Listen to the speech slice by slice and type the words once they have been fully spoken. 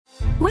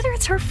Whether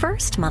it's her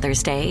first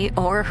Mother's Day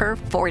or her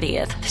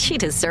 40th, she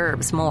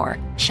deserves more.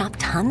 Shop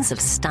tons of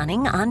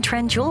stunning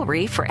on-trend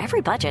jewelry for every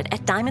budget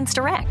at Diamonds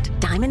Direct.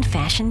 Diamond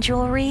fashion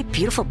jewelry,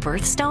 beautiful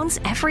birthstones,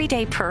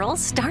 everyday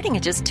pearls starting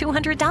at just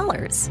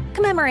 $200.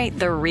 Commemorate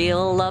the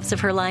real loves of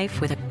her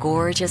life with a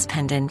gorgeous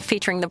pendant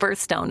featuring the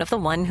birthstone of the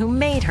one who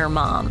made her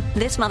mom.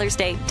 This Mother's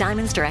Day,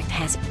 Diamonds Direct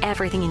has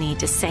everything you need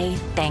to say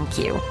thank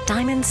you.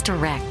 Diamonds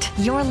Direct.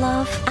 Your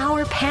love,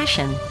 our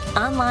passion.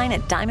 Online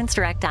at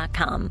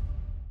diamondsdirect.com.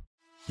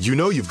 You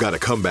know you've got a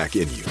comeback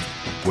in you.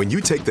 When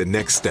you take the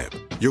next step,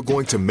 you're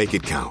going to make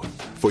it count.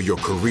 For your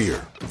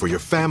career, for your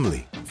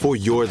family, for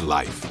your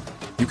life.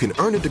 You can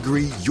earn a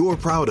degree you're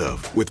proud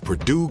of with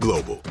Purdue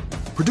Global.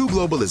 Purdue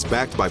Global is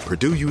backed by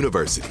Purdue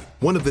University,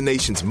 one of the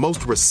nation's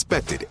most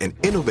respected and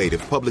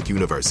innovative public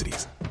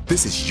universities.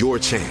 This is your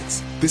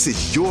chance. This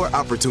is your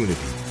opportunity.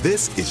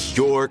 This is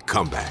your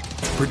comeback.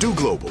 Purdue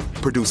Global,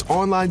 Purdue's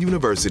online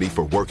university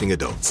for working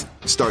adults.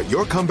 Start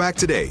your comeback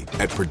today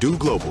at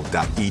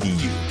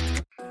purdueglobal.edu.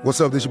 What's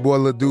up, this your boy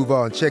Lil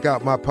Duval, and check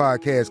out my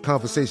podcast,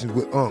 Conversations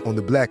with Unc, on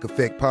the Black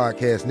Effect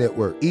Podcast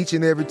Network. Each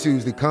and every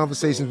Tuesday,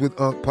 Conversations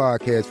with Unc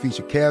podcast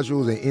feature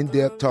casuals and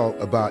in-depth talk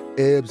about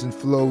ebbs and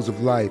flows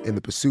of life and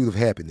the pursuit of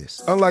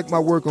happiness. Unlike my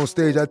work on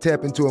stage, I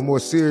tap into a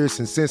more serious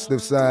and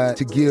sensitive side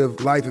to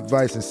give life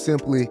advice and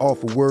simply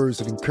offer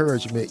words of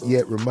encouragement,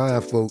 yet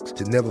remind folks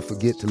to never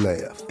forget to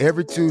laugh.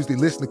 Every Tuesday,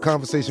 listen to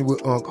Conversations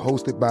with Unc,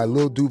 hosted by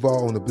Lil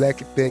Duval on the Black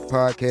Effect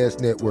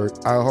Podcast Network,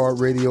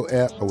 iHeartRadio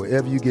app, or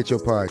wherever you get your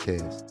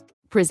podcasts.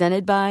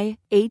 Presented by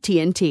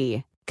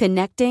AT&T.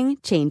 Connecting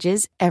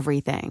changes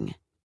everything.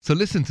 So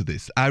listen to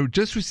this. I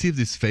just received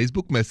this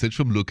Facebook message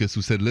from Lucas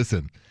who said,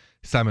 listen,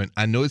 Simon,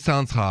 I know it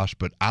sounds harsh,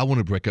 but I want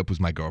to break up with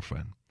my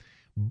girlfriend.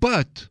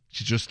 But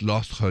she just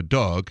lost her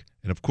dog,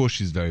 and of course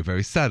she's very,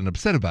 very sad and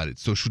upset about it.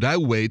 So should I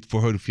wait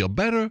for her to feel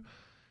better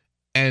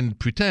and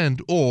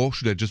pretend, or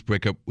should I just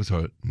break up with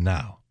her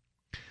now?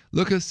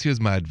 Lucas,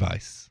 here's my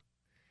advice.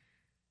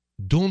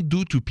 Don't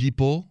do to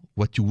people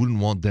what you wouldn't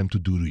want them to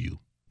do to you.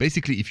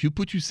 Basically, if you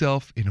put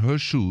yourself in her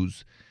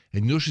shoes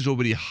and you know she's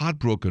already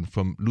heartbroken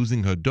from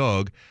losing her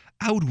dog,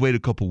 I would wait a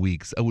couple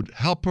weeks. I would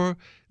help her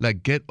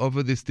get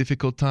over this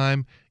difficult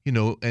time,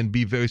 and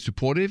be very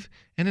supportive.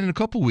 And in a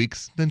couple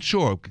weeks, then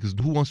sure, because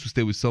who wants to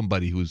stay with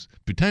somebody who's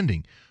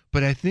pretending?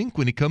 But I think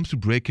when it comes to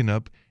breaking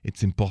up,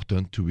 it's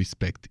important to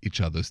respect each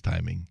other's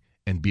timing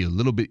and be a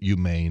little bit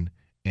humane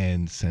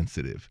and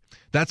sensitive.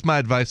 That's my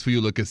advice for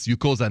you, Lucas. You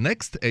calls are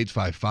next,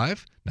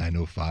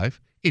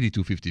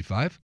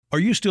 855-905-8255. Are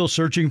you still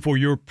searching for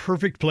your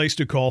perfect place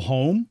to call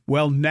home?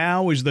 Well,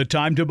 now is the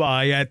time to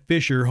buy at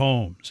Fisher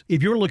Homes.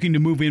 If you're looking to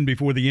move in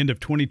before the end of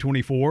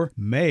 2024,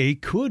 May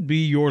could be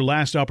your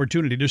last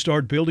opportunity to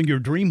start building your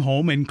dream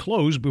home and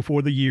close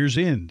before the year's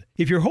end.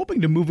 If you're hoping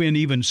to move in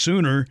even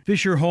sooner,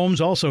 Fisher Homes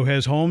also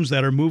has homes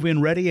that are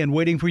move-in ready and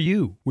waiting for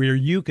you, where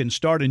you can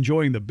start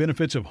enjoying the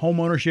benefits of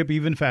homeownership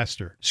even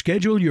faster.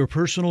 Schedule your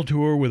personal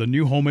tour with a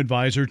new home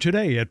advisor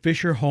today at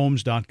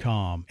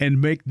FisherHomes.com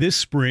and make this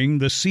spring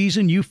the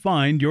season you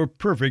find your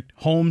perfect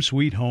home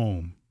sweet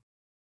home.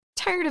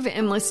 Tired of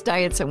endless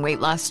diets and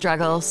weight loss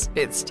struggles?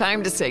 It's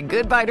time to say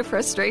goodbye to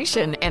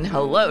frustration and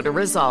hello to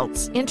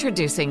results.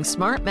 Introducing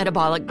Smart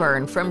Metabolic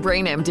Burn from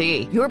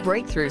BrainMD, your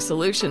breakthrough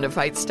solution to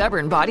fight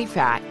stubborn body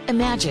fat.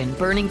 Imagine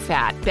burning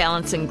fat,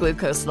 balancing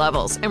glucose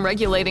levels, and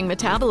regulating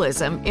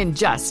metabolism in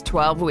just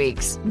 12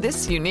 weeks.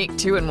 This unique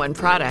 2-in-1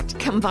 product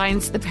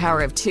combines the power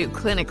of 2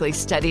 clinically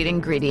studied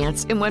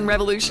ingredients in one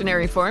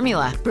revolutionary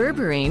formula.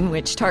 Berberine,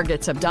 which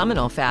targets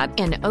abdominal fat,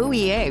 and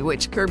OEA,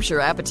 which curbs your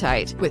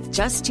appetite. With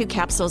just 2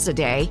 capsules a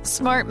day,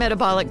 Smart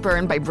Metabolic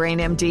Burn by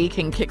BrainMD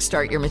can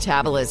kickstart your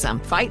metabolism,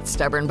 fight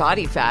stubborn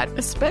body fat,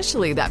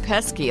 especially that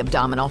pesky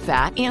abdominal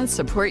fat, and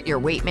support your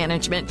weight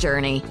management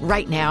journey.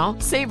 Right now,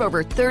 save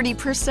over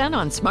 30%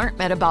 on Smart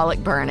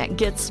Metabolic Burn at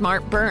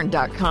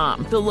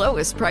GetSmartBurn.com. The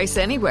lowest price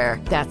anywhere.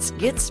 That's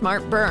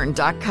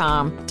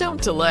GetSmartBurn.com.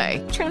 Don't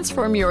delay.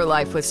 Transform your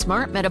life with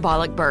Smart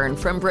Metabolic Burn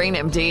from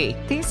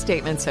BrainMD. These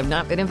statements have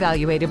not been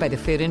evaluated by the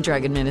Food and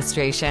Drug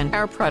Administration.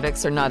 Our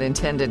products are not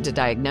intended to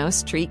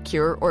diagnose, treat,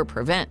 cure, or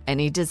prevent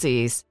any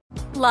disease.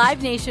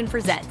 Live Nation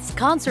presents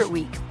Concert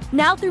Week.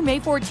 Now through May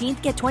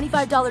 14th, get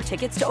 $25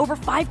 tickets to over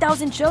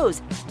 5,000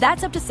 shows.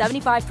 That's up to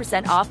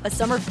 75% off a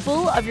summer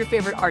full of your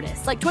favorite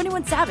artists like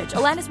 21 Savage,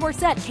 Alanis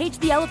Morissette, Cage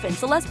the Elephant,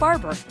 Celeste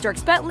Barber,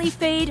 Dierks Bentley,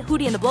 Fade,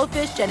 Hootie and the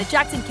Blowfish, Janet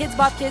Jackson, Kids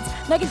Bop Kids,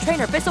 Meghan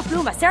Trainor, Bissell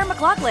Pluma, Sarah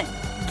McLachlan.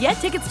 Get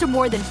tickets to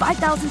more than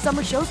 5,000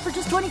 summer shows for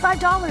just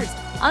 $25.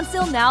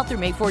 Until now through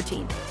May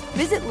 14th.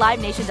 Visit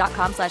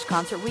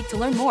LiveNation.com/Concert Week to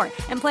learn more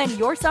and plan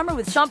your summer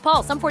with Sean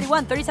Paul, Sum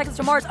 41, 30 Seconds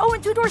to Mars,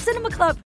 and Two Door Cinema Club.